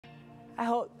I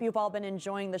hope you've all been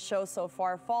enjoying the show so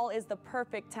far. Fall is the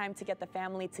perfect time to get the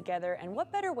family together, and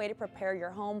what better way to prepare your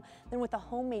home than with a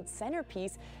homemade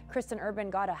centerpiece? Christen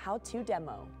Urban got a how-to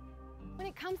demo. When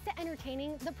it comes to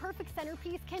entertaining, the perfect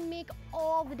centerpiece can make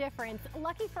all the difference.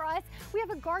 Lucky for us, we have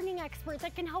a gardening expert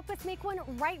that can help us make one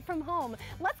right from home.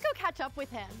 Let's go catch up with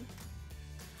him.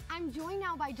 I'm joined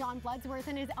now by John Bloodsworth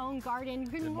in his own garden.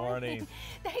 Good morning.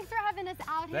 Thanks for having us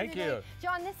out here today. Thank you.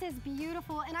 John, this is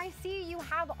beautiful, and I see you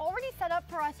have already set up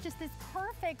for us just this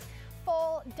perfect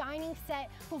full dining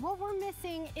set, but what we're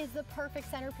missing is the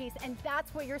perfect centerpiece, and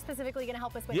that's what you're specifically going to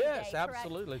help us with today, Yes,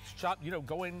 absolutely.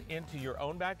 Going into your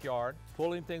own backyard,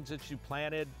 pulling things that you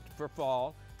planted for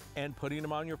fall, and putting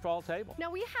them on your fall table.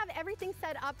 Now we have everything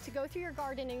set up to go through your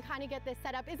garden and kind of get this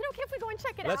set up. Is it okay if we go and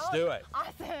check it out? Let's do it.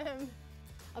 Awesome.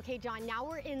 Okay, John, now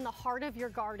we're in the heart of your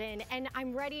garden, and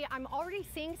I'm ready. I'm already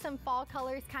seeing some fall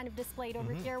colors kind of displayed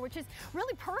over here, which is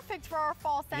really perfect for our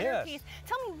fall centerpiece. Yes.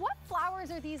 Tell me, what flowers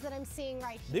are these that I'm seeing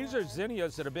right here? These are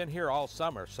zinnias that have been here all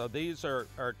summer, so these are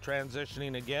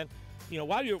transitioning again. You know,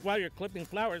 while you're clipping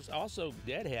flowers, also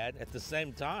deadhead at the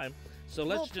same time. So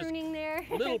let's just pruning there.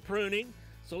 Little pruning.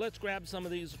 So let's grab some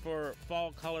of these for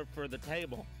fall color for the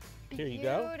table. Here you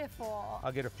go. Beautiful.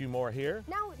 I'll get a few more here.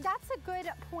 Now, that's a good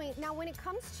point. Now, when it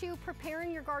comes to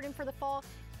preparing your garden for the fall,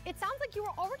 it sounds like you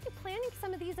were already planting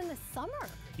some of these in the summer.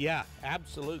 Yeah,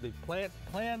 absolutely.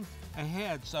 Plan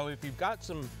ahead. So if you've got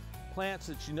some plants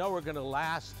that you know are going to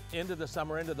last into the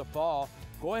summer, into the fall,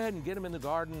 go ahead and get them in the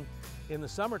garden in the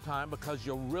summertime, because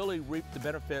you'll really reap the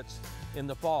benefits in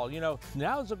the fall. You know,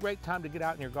 now is a great time to get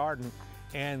out in your garden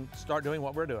and start doing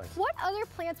what we're doing. What other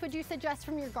plants would you suggest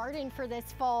from your garden for this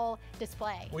fall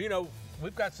display? Well, you know,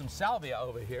 we've got some salvia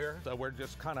over here, so we're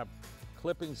just kind of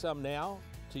clipping some now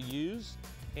to use.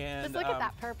 And just look at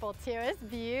that purple too, it's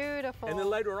beautiful. And then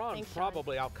later on, Thanks,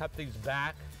 probably I'll cut these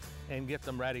back and get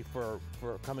them ready for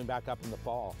coming back up in the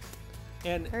fall.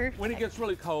 And when it gets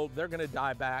really cold, they're gonna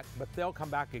die back, but they'll come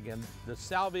back again. The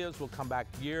salvias will come back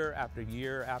year after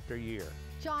year after year.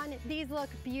 John, these look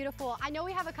beautiful. I know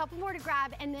we have a couple more to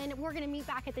grab, and then we're gonna meet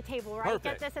back at the table, right?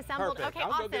 Perfect. Get this assembled. Perfect. Okay,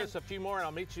 I'll awesome. go get us a few more, and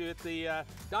I'll meet you at the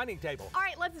dining table. All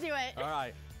right, let's do it. All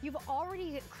right. You've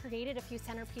already created a few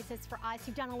centerpieces for us.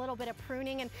 You've done a little bit of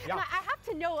pruning, and Yeah. I have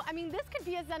to know, I mean, this could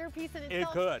be a centerpiece in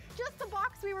itself. It could. Just the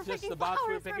box we were Just picking the box flowers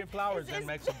we were picking flowers in it's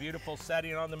makes a beautiful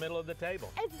setting on the middle of the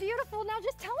table. It's beautiful. Now,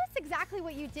 just tell us exactly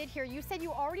what you did here. You said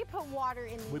you already put water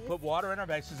in these. We put water in our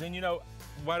vases, and you know,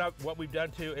 what we've done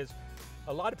too is,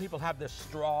 a lot of people have this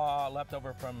straw left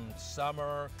over from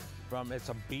summer, it's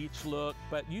a beach look,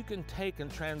 but you can take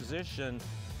and transition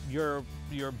your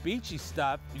beachy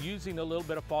stuff using a little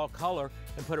bit of fall color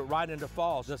and put it right into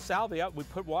fall. The salvia, we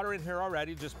put water in here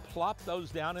already, just plop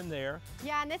those down in there.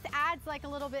 Yeah, and this adds like a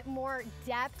little bit more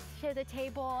depth to the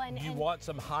table. And you want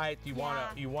some height, you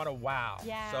want a wow.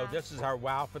 Yeah. So this is our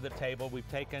wow for the table. We've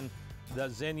taken the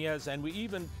zinnias, and we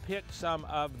even picked some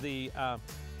of the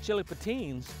chili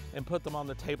patines and put them on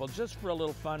the table just for a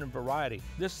little fun and variety.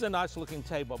 This is a nice looking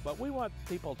table, but we want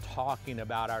people talking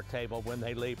about our table when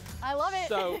they leave. I love it.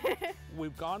 So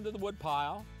we've gone to the wood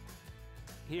pile.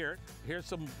 Here's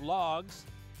some logs.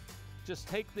 Just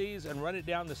take these and run it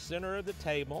down the center of the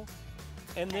table.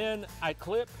 And then I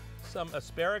clip some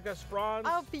asparagus fronds.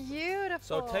 Oh, beautiful.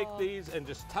 So take these and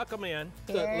just tuck them in.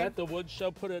 To let the wood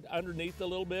show, put it underneath a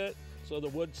little bit so the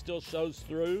wood still shows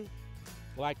through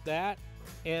like that.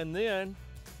 And then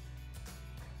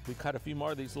we cut a few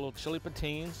more of these little chili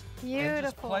patines. Beautiful. And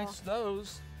just place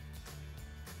those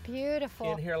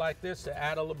beautiful in here like this to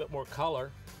add a little bit more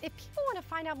color. If people want to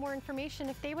find out more information,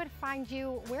 if they would find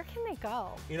you, where can they go?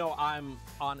 You know, I'm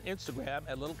on Instagram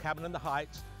at Little Cabin in the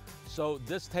Heights. So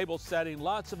this table setting,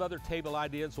 lots of other table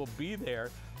ideas will be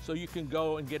there. So you can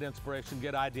go and get inspiration,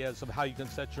 get ideas of how you can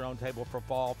set your own table for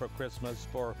fall, for Christmas,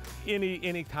 for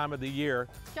any time of the year.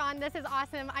 John, this is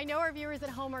awesome. I know our viewers at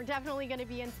home are definitely going to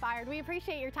be inspired. We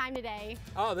appreciate your time today.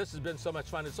 Oh, this has been so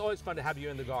much fun. It's always fun to have you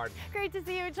in the garden. Great to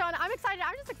see you, John. I'm excited.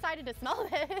 I'm just excited to smell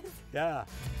this. Yeah.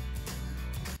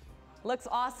 Looks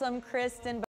awesome, Christen.